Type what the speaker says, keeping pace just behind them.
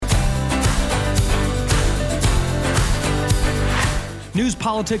News,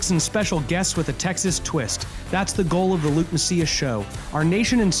 politics, and special guests with a Texas twist. That's the goal of the Luke Macias Show. Our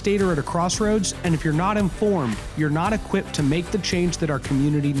nation and state are at a crossroads, and if you're not informed, you're not equipped to make the change that our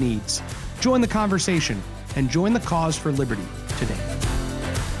community needs. Join the conversation and join the cause for liberty today.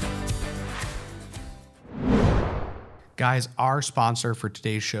 Guys, our sponsor for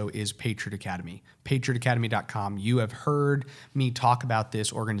today's show is Patriot Academy, patriotacademy.com. You have heard me talk about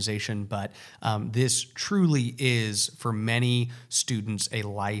this organization, but this truly is, for many students, a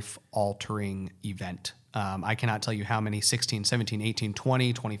life-altering event. I cannot tell you how many 16, 17, 18,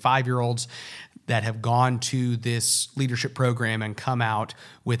 20, 25-year-olds that have gone to this leadership program and come out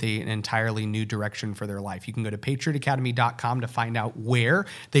with an entirely new direction for their life. You can go to patriotacademy.com to find out where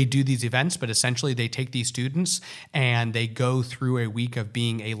they do these events, but essentially they take these students and they go through a week of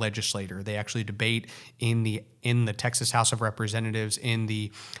being a legislator. They actually debate in the Texas House of Representatives, in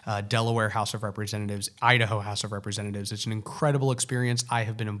the Delaware House of Representatives, Idaho House of Representatives. It's an incredible experience. I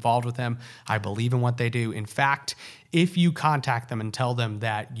have been involved with them. I believe in what they do. In fact, if you contact them and tell them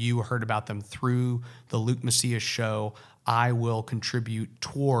that you heard about them through the Luke Macias Show, I will contribute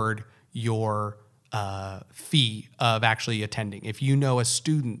toward your fee of actually attending. If you know a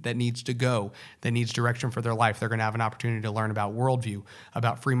student that needs to go, that needs direction for their life, they're going to have an opportunity to learn about worldview,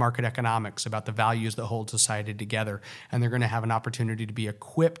 about free market economics, about the values that hold society together, and they're going to have an opportunity to be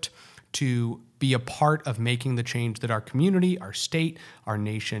equipped to be a part of making the change that our community, our state, our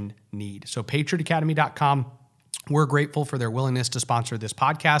nation need. So patriotacademy.com. We're grateful for their willingness to sponsor this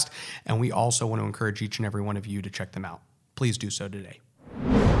podcast, and we also want to encourage each and every one of you to check them out. Please do so today.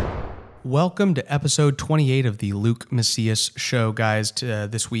 Welcome to episode 28 of the Luke Macias Show, guys.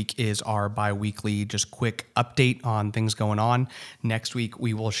 This week is our bi-weekly, just quick update on things going on. Next week,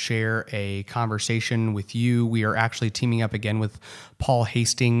 we will share a conversation with you. We are actually teaming up again with Paul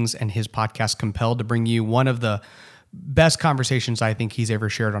Hastings and his podcast Compelled to bring you one of the best conversations I think he's ever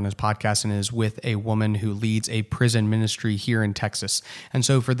shared on his podcast, and is with a woman who leads a prison ministry here in Texas. And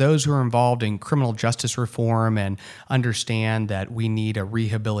so for those who are involved in criminal justice reform and understand that we need a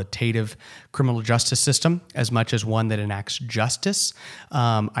rehabilitative criminal justice system as much as one that enacts justice,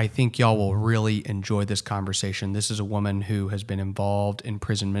 I think y'all will really enjoy this conversation. This is a woman who has been involved in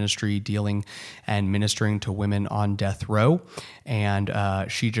prison ministry, dealing and ministering to women on death row. And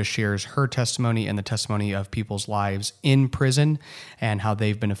she just shares her testimony and the testimony of people's lives in prison and how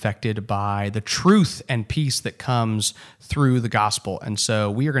they've been affected by the truth and peace that comes through the gospel. And so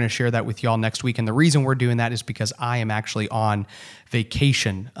we are going to share that with y'all next week. And the reason we're doing that is because I am actually on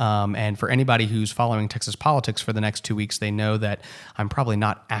vacation. And for anybody who's following Texas politics for the next 2 weeks, they know that I'm probably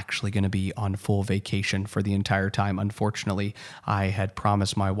not actually going to be on full vacation for the entire time. Unfortunately, I had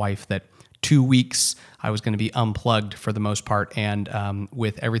promised my wife that 2 weeks I was going to be unplugged for the most part, and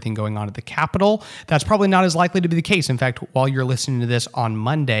with everything going on at the Capitol, that's probably not as likely to be the case. In fact, while you're listening to this on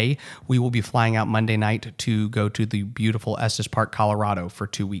Monday, we will be flying out Monday night to go to the beautiful Estes Park, Colorado for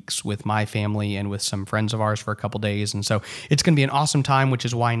 2 weeks with my family and with some friends of ours for a couple days, and so it's going to be an awesome time, which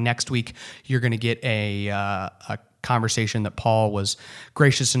is why next week you're going to get a conversation that Paul was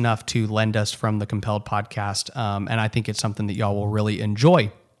gracious enough to lend us from the Compelled podcast, and I think it's something that y'all will really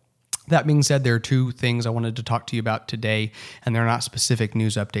enjoy. That being said, there are two things I wanted to talk to you about today, and they're not specific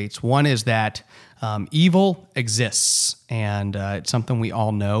news updates. One is that evil exists, and it's something we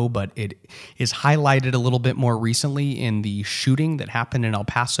all know, but it is highlighted a little bit more recently in the shooting that happened in El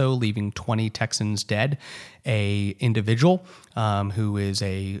Paso, leaving 20 Texans dead. A individual who is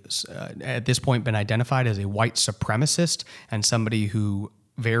at this point been identified as a white supremacist and somebody who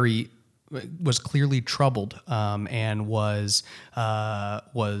was clearly troubled and was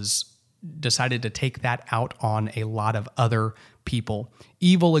decided to take that out on a lot of other people.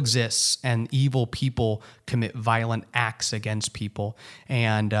 Evil exists, and evil people commit violent acts against people.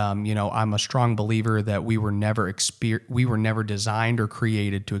 And I'm a strong believer that we were never designed or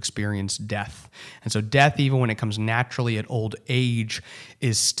created to experience death. And so death, even when it comes naturally at old age,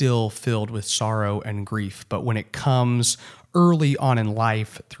 is still filled with sorrow and grief. But when it comes early on in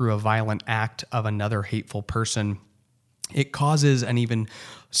life through a violent act of another hateful person, it causes an even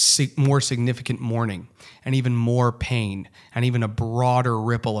more significant mourning and even more pain and even a broader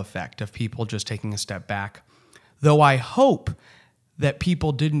ripple effect of people just taking a step back. Though I hope that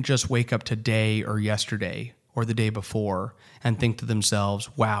people didn't just wake up today or yesterday or the day before and think to themselves,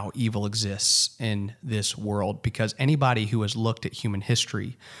 wow, evil exists in this world. Because anybody who has looked at human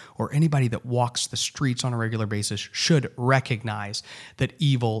history or anybody that walks the streets on a regular basis should recognize that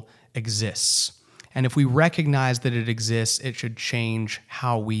evil exists. And if we recognize that it exists, it should change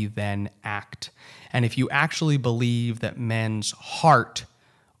how we then act. And if you actually believe that men's heart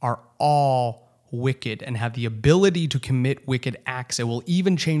are all wicked and have the ability to commit wicked acts. It will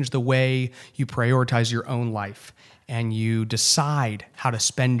even change the way you prioritize your own life, and you decide how to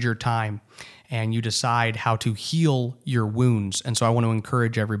spend your time, and you decide how to heal your wounds. And so I want to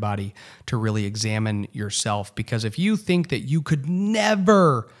encourage everybody to really examine yourself, because if you think that you could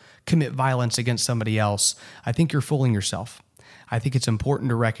never commit violence against somebody else, I think you're fooling yourself. I think it's important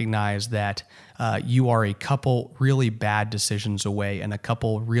to recognize that you are a couple really bad decisions away and a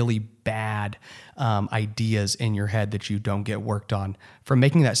couple really bad ideas in your head that you don't get worked on from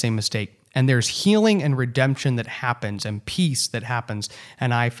making that same mistake. And there's healing and redemption that happens and peace that happens.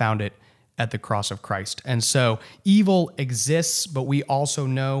 And I found it at the cross of Christ. And so evil exists, but we also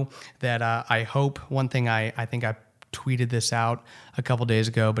know that I hope, one thing I think I tweeted this out a couple days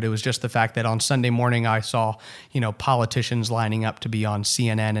ago, but it was just the fact that on Sunday morning I saw, politicians lining up to be on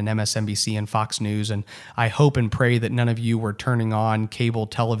CNN and MSNBC and Fox News, and I hope and pray that none of you were turning on cable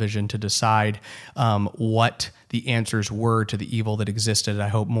television to decide what the answers were to the evil that existed. I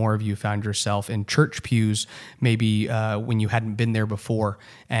hope more of you found yourself in church pews, maybe when you hadn't been there before,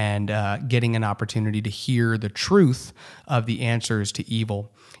 and getting an opportunity to hear the truth of the answers to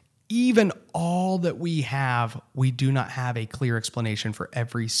evil. Even all that we have, we do not have a clear explanation for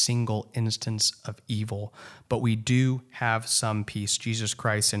every single instance of evil, but we do have some peace. Jesus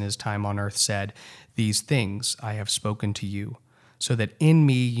Christ in his time on earth said, "These things I have spoken to you, so that in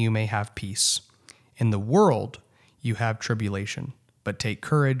me you may have peace. In the world you have tribulation, but take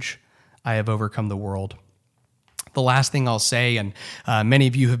courage, I have overcome the world." The last thing I'll say, and many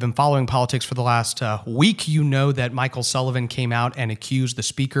of you have been following politics for the last week, you know that Michael Sullivan came out and accused the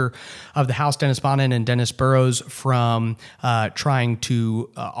Speaker of the House, Dennis Bonnen, and Dennis Burrows from trying to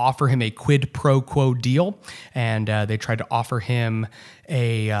offer him a quid pro quo deal. And they tried to offer him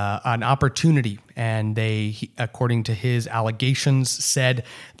an opportunity, and they, according to his allegations, said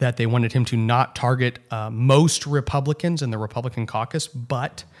that they wanted him to not target most Republicans in the Republican caucus,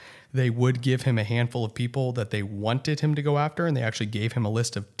 but they would give him a handful of people that they wanted him to go after, and they actually gave him a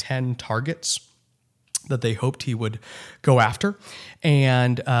list of 10 targets that they hoped he would go after,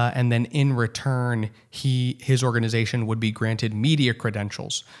 and then in return, his organization would be granted media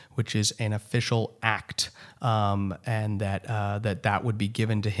credentials, which is an official act, and that would be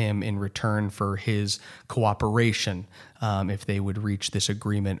given to him in return for his cooperation if they would reach this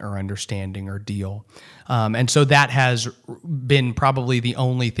agreement or understanding or deal. And so that has been probably the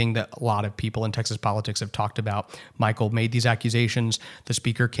only thing that a lot of people in Texas politics have talked about. Michael made these accusations. The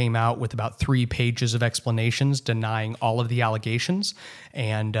Speaker came out with about 3 pages of explanations denying all of the allegations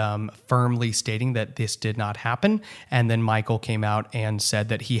and firmly stating that this did not happen. And then Michael came out and said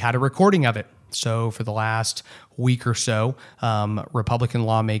that he had a recording of it. So for the last week or so, Republican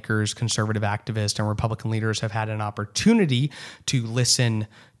lawmakers, conservative activists, and Republican leaders have had an opportunity to listen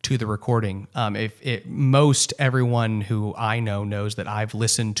to the recording. Most everyone who I know knows that I've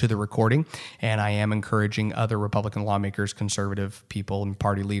listened to the recording, and I am encouraging other Republican lawmakers, conservative people, and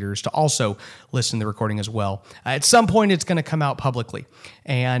party leaders to also listen to the recording as well. At some point, it's going to come out publicly.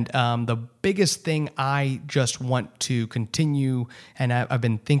 And the biggest thing I just want to continue, and I've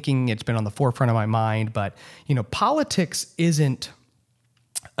been thinking, it's been on the forefront of my mind, but politics isn't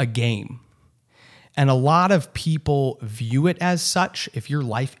a game. And a lot of people view it as such. If your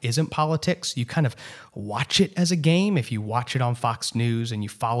life isn't politics, you kind of watch it as a game. If you watch it on Fox News and you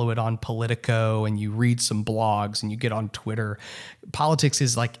follow it on Politico and you read some blogs and you get on Twitter, politics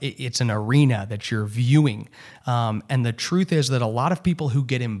is like it's an arena that you're viewing. And the truth is that a lot of people who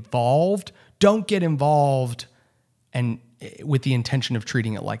get involved don't get involved and with the intention of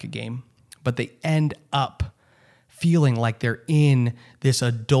treating it like a game, but they end up feeling like they're in this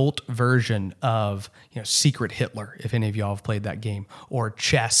adult version of, Secret Hitler, if any of y'all have played that game, or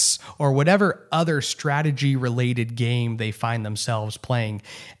chess, or whatever other strategy-related game they find themselves playing.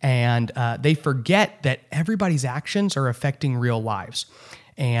 And they forget that everybody's actions are affecting real lives.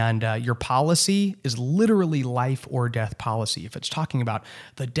 And your policy is literally life or death policy. If it's talking about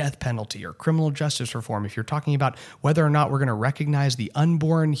the death penalty or criminal justice reform, if you're talking about whether or not we're going to recognize the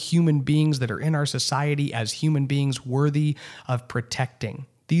unborn human beings that are in our society as human beings worthy of protecting,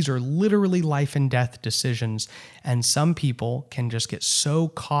 these are literally life and death decisions. And some people can just get so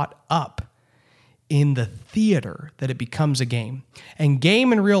caught up in the theater that it becomes a game. And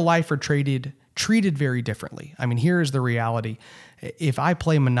game and real life are treated very differently. I mean, here is the reality. If I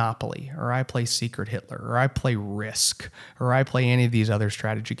play Monopoly, or I play Secret Hitler, or I play Risk, or I play any of these other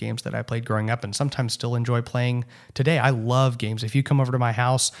strategy games that I played growing up and sometimes still enjoy playing today, I love games. If you come over to my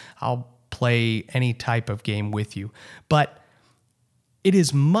house, I'll play any type of game with you. But it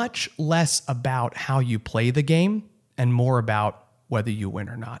is much less about how you play the game and more about whether you win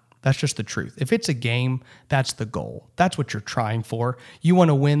or not. That's just the truth. If it's a game, that's the goal. That's what you're trying for. You want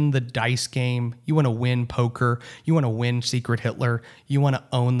to win the dice game. You want to win poker. You want to win Secret Hitler. You want to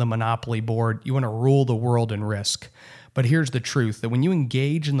own the Monopoly board. You want to rule the world in Risk. But here's the truth, that when you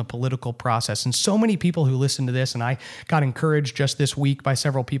engage in the political process, and so many people who listen to this, and I got encouraged just this week by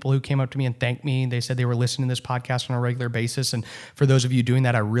several people who came up to me and thanked me. They said they were listening to this podcast on a regular basis. And for those of you doing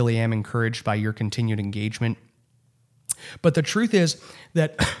that, I really am encouraged by your continued engagement. But the truth is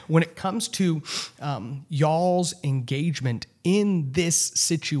that when it comes to y'all's engagement in this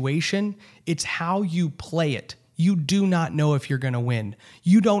situation, it's how you play it. You do not know if you're going to win.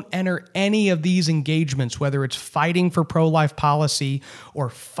 You don't enter any of these engagements, whether it's fighting for pro-life policy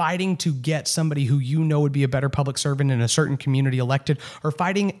or fighting to get somebody who you know would be a better public servant in a certain community elected, or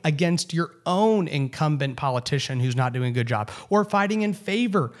fighting against your own incumbent politician who's not doing a good job, or fighting in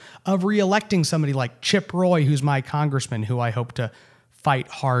favor of re-electing somebody like Chip Roy, who's my congressman, who I hope to fight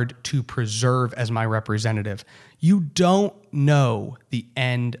hard to preserve as my representative. You don't know the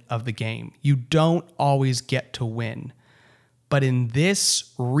end of the game. You don't always get to win. But in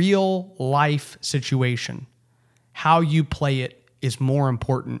this real life situation, how you play it is more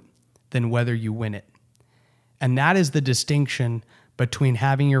important than whether you win it. And that is the distinction between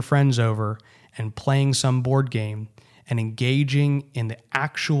having your friends over and playing some board game and engaging in the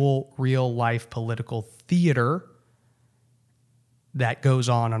actual real life political theater that goes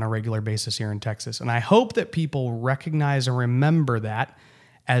on a regular basis here in Texas. And I hope that people recognize and remember that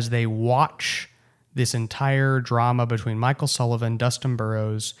as they watch this entire drama between Michael Sullivan, Dustin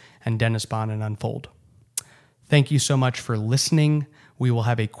Burrows, and Dennis Bonnen unfold. Thank you so much for listening. We will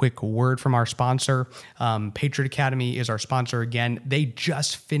have a quick word from our sponsor. Patriot Academy is our sponsor again. They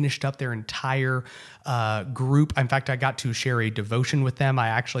just finished up their entire group. In fact, I got to share a devotion with them. I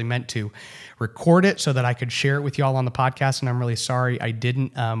actually meant to record it so that I could share it with y'all on the podcast, and I'm really sorry I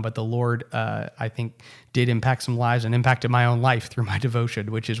didn't. But the Lord, I think, did impact some lives and impacted my own life through my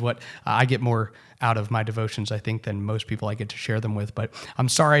devotion, which is what I get more out of my devotions, I think, than most people I get to share them with. But I'm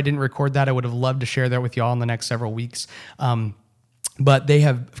sorry I didn't record that. I would have loved to share that with y'all in the next several weeks. But they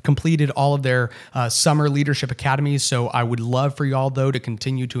have completed all of their summer leadership academies. So I would love for y'all, though, to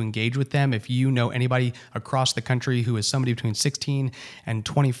continue to engage with them. If you know anybody across the country who is somebody between 16 and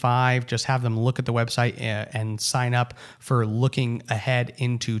 25, just have them look at the website and sign up for looking ahead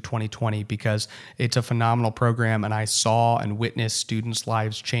into 2020, because it's a phenomenal program. And I saw and witnessed students'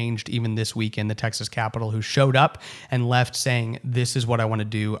 lives changed even this week in the Texas Capitol, who showed up and left saying, this is what I want to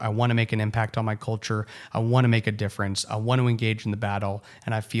do. I want to make an impact on my culture. I want to make a difference. I want to engage in the battle,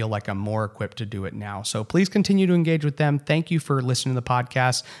 and I feel like I'm more equipped to do it now. So please continue to engage with them. Thank you for listening to the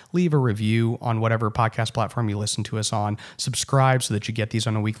podcast. Leave a review on whatever podcast platform you listen to us on. Subscribe so that you get these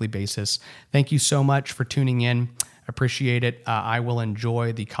on a weekly basis. Thank you so much for tuning in. Appreciate it. I will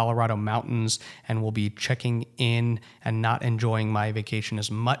enjoy the Colorado mountains and will be checking in and not enjoying my vacation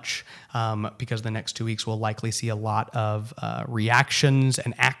as much because the next 2 weeks will likely see a lot of reactions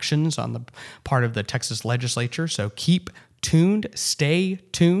and actions on the part of the Texas legislature. So keep tuned, stay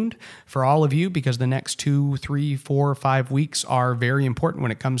tuned for all of you, because the next 2, 3, 4, 5 weeks are very important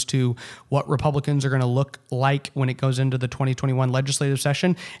when it comes to what Republicans are going to look like when it goes into the 2021 legislative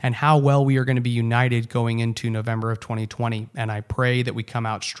session, and how well we are going to be united going into November of 2020. And I pray that we come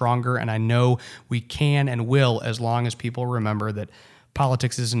out stronger, and I know we can and will, as long as people remember that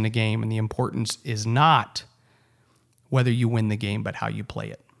politics isn't a game, and the importance is not whether you win the game, but how you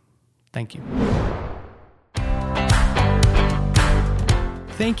play it. Thank you.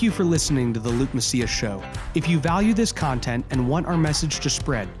 Thank you for listening to The Luke Macias Show. If you value this content and want our message to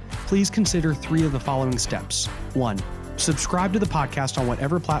spread, please consider 3 of the following steps. 1, subscribe to the podcast on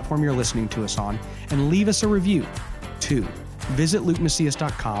whatever platform you're listening to us on and leave us a review. 2, visit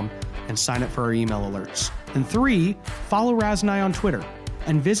LukeMacias.com and sign up for our email alerts. And 3, follow Raz and I on Twitter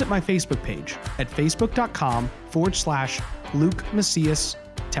and visit my Facebook page at facebook.com/Luke Macias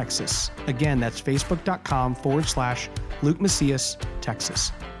Texas. Again, that's facebook.com/Luke Macias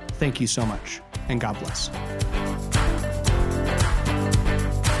Texas. Thank you so much, and God bless.